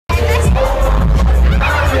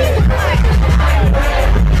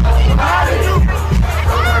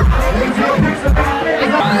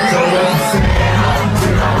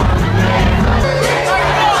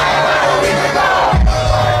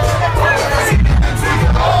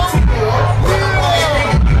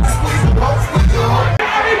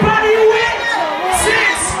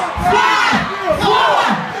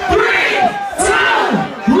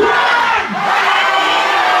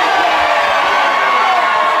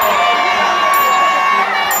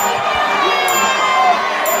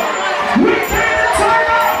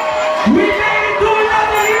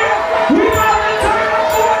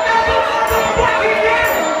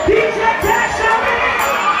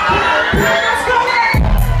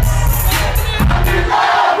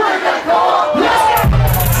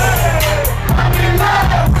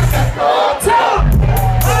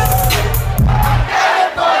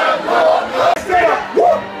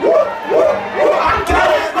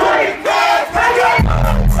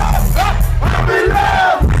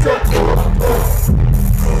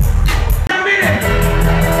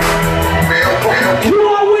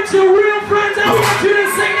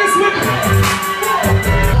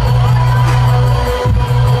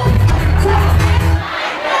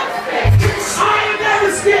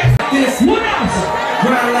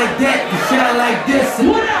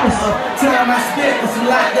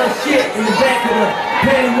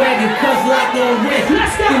Paddy wagon, cuss like no rent.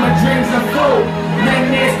 See my dreams unfold,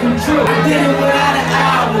 nightmares come true. I did it without an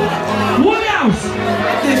album. What else?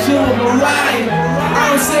 This shit was Mariah. I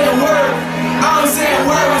don't say a word. I don't say a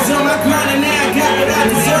word. I was on my grind and now I got what I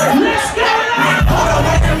deserve. Let's go! Hold on,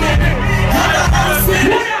 wait a minute. Hold on, I was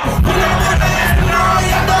finished. Hold on, what the heck? No,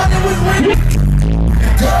 y'all thought it was winning.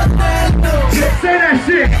 Say that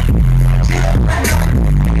shit.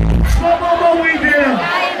 What we did?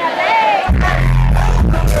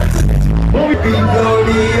 What we did?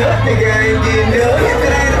 Nigga, I ain't getting up. If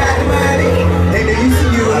it ain't about the money, nigga, you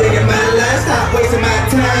see you nigga, my life, stop wasting my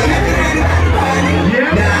time. If it ain't about the money,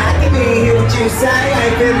 nah, I can hear what you say. I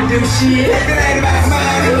ain't finna do shit. If it ain't about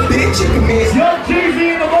money, bitch, you can miss. Young Jeezy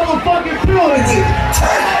in the motherfucking building.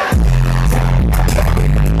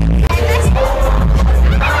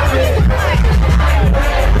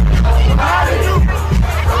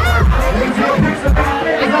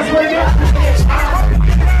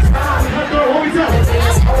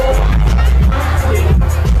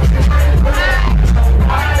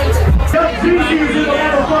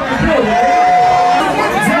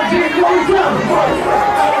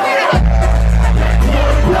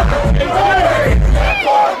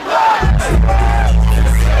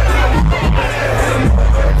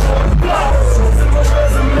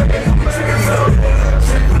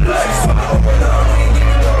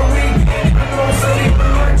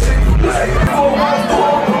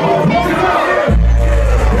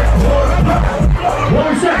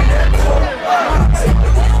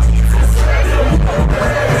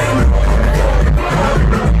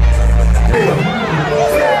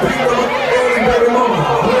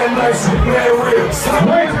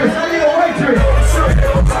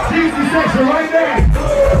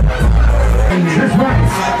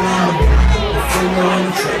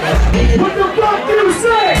 What the fuck do you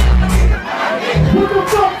say? What the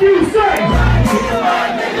fuck do you say?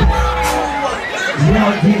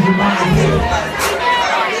 Young Jeezy, my nigga.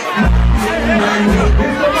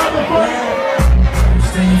 It's the motherfucker.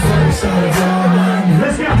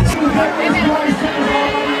 Let's go.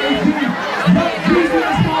 Young Jeezy,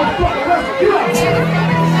 this motherfucker. Let's go.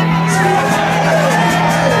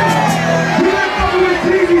 You know what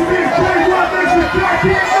Jeezy thinks? Play what makes you back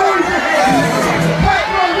here.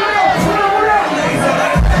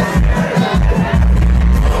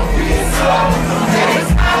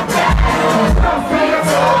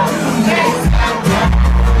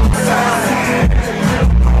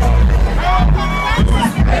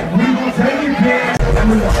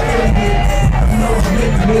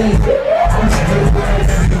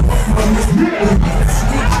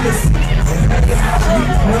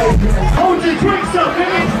 Hold your drinks up,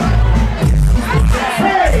 nigga.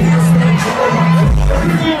 Hey!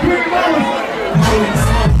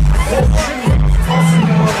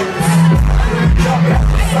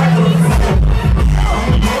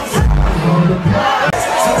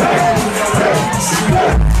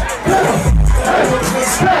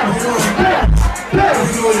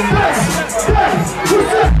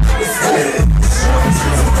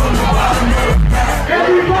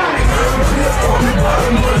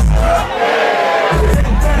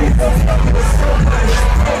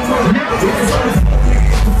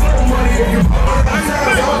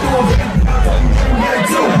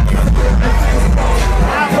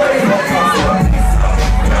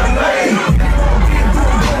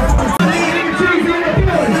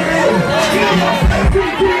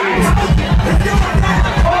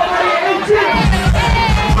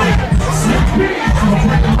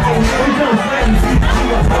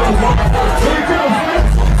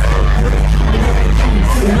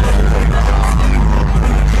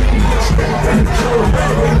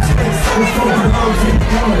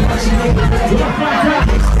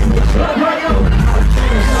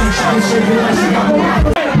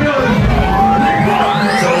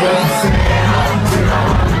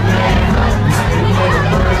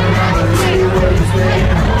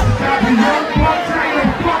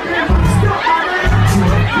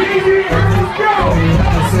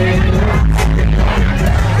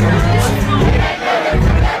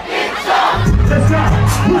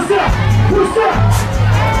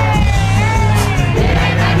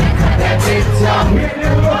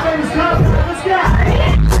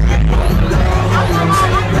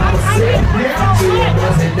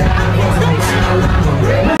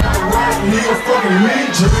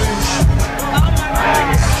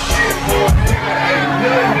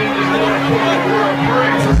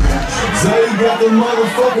 got the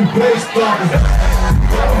motherfucking bass thumping.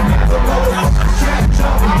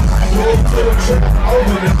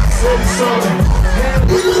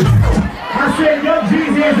 I said Young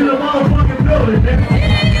Jeezy is in the motherfucking building, nigga.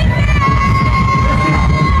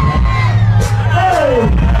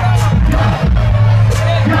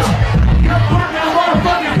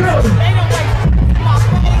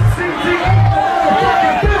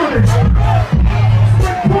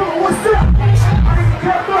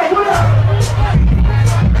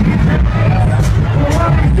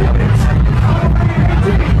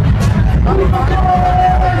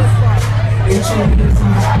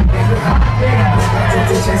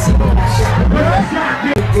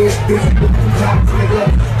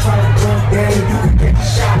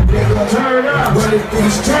 Do the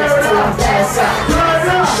streets till I pass out.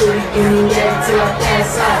 Shoot it in the air till I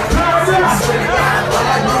pass out. I swear to God, all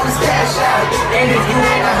I do is cash out. And if you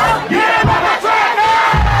ain't a hoe, get up on my track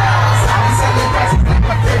now. I be selling prices like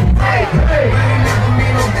my favorite day. You ain't never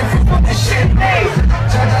made no difference what this shit made.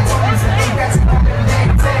 Judge, I told you some things that's about the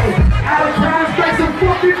next day. Out of crowd, make some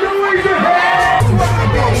fucking noise in here. My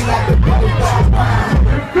daddy like the bubble ball wine.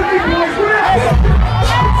 Big boys, what up?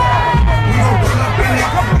 We gon' pull up in it,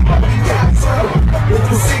 we got trouble. With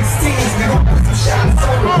the 16s, we gon' put some shots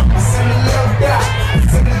on it. I send a little dot,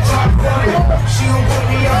 send a drop on it. She gon' put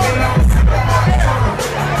me up and I'ma send the hot on it.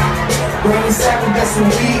 Granny Savage, that's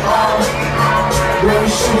what we are. Granny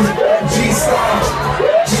shooters, G-Star.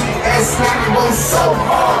 GS like it goes so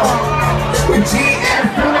hard. With GF,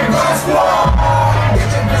 from the gun squad. Get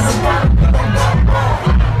your business on it,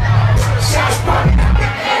 shots poppin', I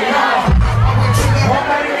get it hard. I'm with you now.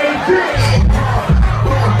 198.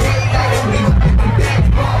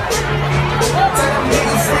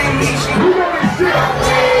 Who know this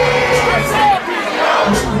shit?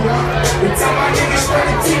 Tell my niggas spread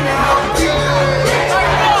the team and how we do.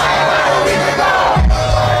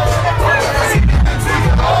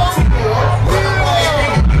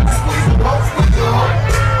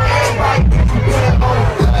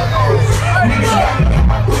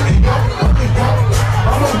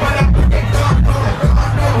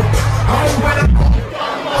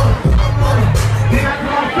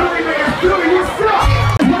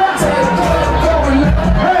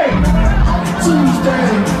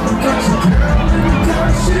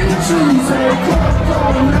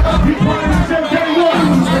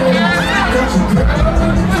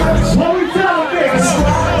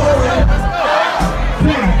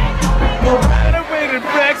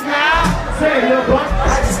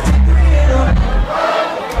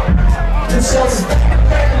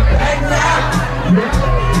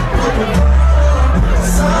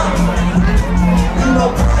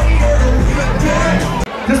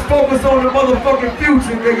 Just focus on the motherfucking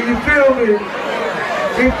future, nigga, you feel me?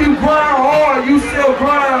 If you grind hard, you still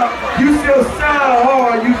grind, you still shine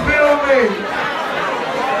hard, you feel me?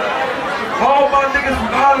 All my niggas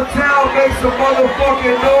from out of town make some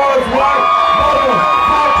motherfucking noise, right?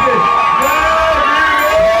 Motherfucking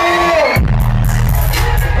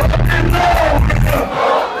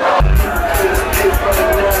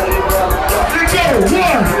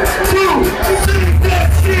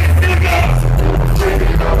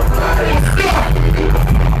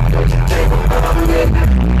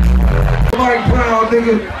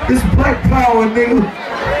nigga, this black power, nigga.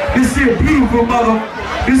 This shit beautiful,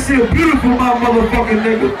 this shit beautiful, my motherfucking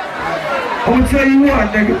nigga. I'ma tell you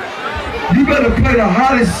what, nigga. You better play the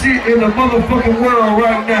hottest shit in the motherfucking world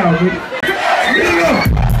right now, nigga. Nigga,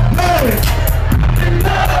 hey.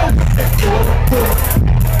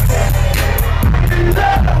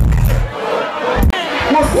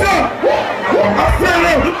 What's up? I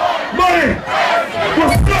said, money.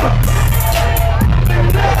 What's up?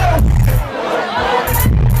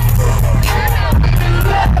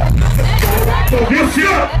 This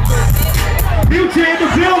shit, Beauty in the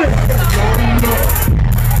building.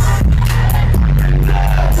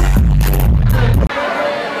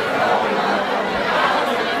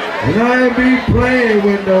 And I ain't be playing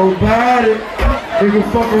with nobody. Nigga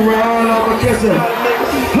fuck around, I'ma kiss her.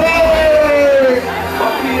 Hey!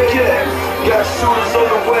 Got shooters on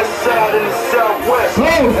the west side and the southwest. Oh!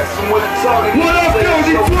 That's some what it's talking. What up, yo,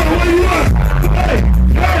 Detroit? Where you at? Hey!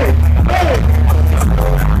 Hey! Hey!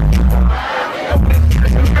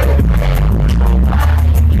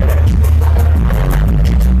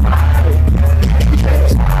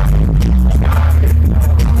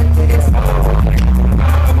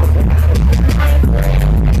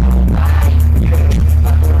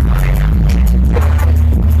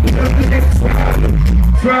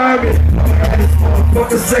 Drive it.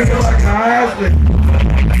 Fucking second like Heisman.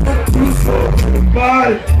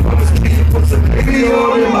 Body. Put some baby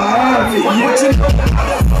on in my eye. What you know?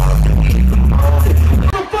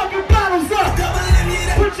 Motherfucking bottles up.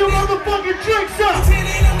 Put your motherfucking drinks up.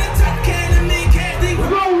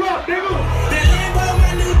 Roll up, nigga.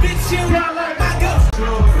 Got like my ghost.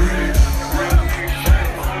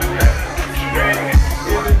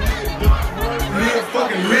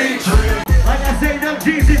 Like I say, them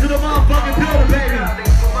Jeezy to the motherfucking building, baby.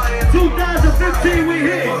 2015, we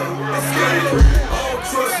hit.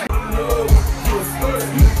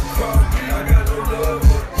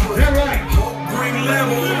 That right. Bring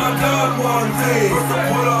Lambo with my dog one day. Put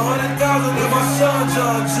 100,000 in my son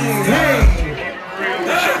John G. Hey.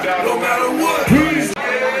 No matter what.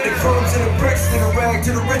 The crumbs in the bricks, nigga rag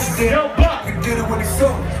to the rich. Yo, Buck. We did it when it's so.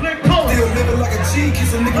 Slick Post. Still living like a G,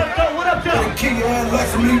 kiss a nigga. What up, And kick your ass like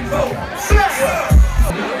some meatball.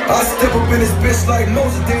 I step up in this bitch like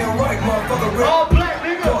Moses, damn right, motherfucker. All black,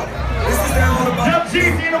 nigga. This is down on the bottom. Jump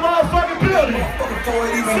Jeezy in the motherfucking building. Motherfucker, before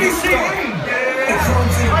it even gets CCE. started. And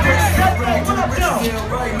drums in the bricks, What really up, do the though? bitches damn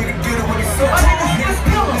right, nigga, get it when it's so. My niggas just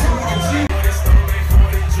kill him.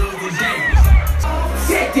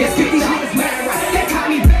 Check this, get these niggas mad right. They call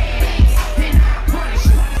me bad, and I punish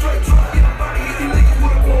you.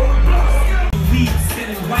 Weed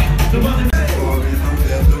sitting white, the mother.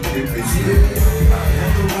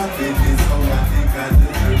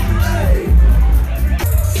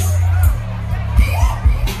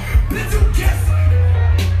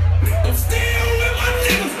 I'm still with my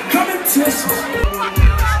niggas. Competition.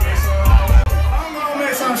 I'm gonna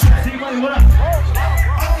make some shit. T-Money, what up?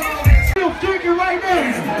 Still drinking right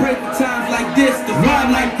now. Break the times like this, the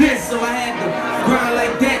vibe like this, so I had to grind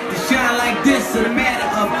like that, to shine like this. So the matter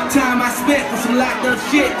of time I spent with some locked up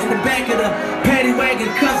shit in the back of the paddy wagon,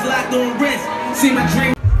 cuffs locked on wrist. See my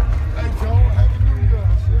dream.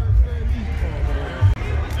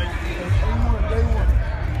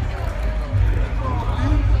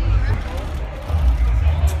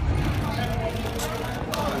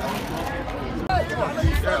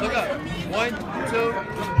 Look up. 1, 2.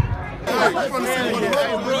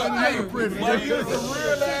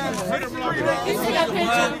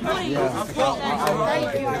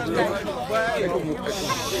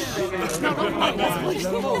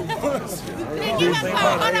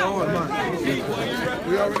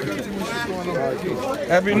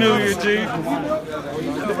 Happy New Year, G.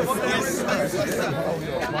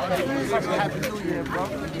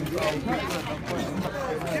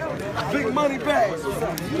 Big money bags.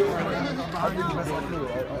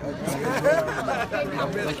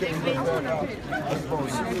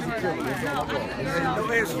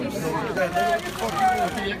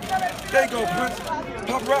 There you go, Prince.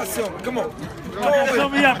 Pop rock something. Come on. Show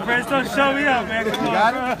me up, Prince. Don't show me up, man. Come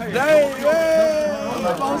on,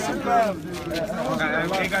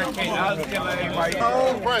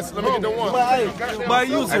 bro. Prince, let me get the one. But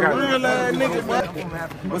you was a real ass nigga, man.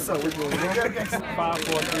 What's up with you? 5,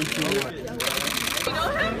 4, 3, 2, 1.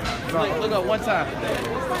 Look up one time.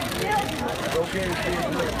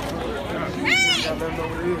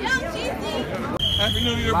 Happy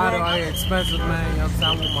New Year, Lotto bro. out here expensive, man. You know what I'm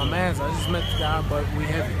saying? I'm with my mans. I just met the guy, but we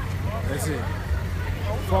heavy. That's it.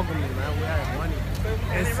 Fuck with me, man. We have money.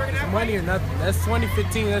 It's money or nothing. That's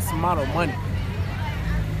 2015. That's the motto, money.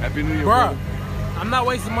 Happy New Year, Bro, bro. I'm not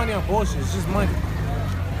wasting money on bullshit. It's just money.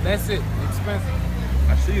 That's it. Expensive.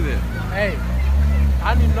 I see that. Hey,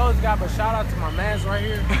 I didn't even know this guy, but shout out to my mans right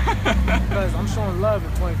here. Because I'm showing love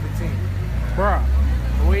in 2015. Bro,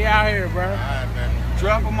 we out here, bro.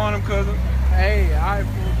 Drop them on him, cousin. Hey, I.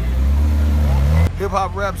 Hip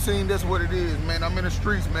hop rap scene, that's what it is, man. I'm in the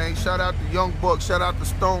streets, man. Shout out to Young Buck, shout out to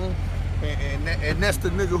Stone, and that's the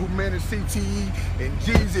nigga who managed CTE and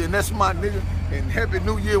Jeezy, and that's my nigga. And Happy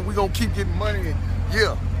New Year, we gonna keep getting money, and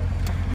yeah.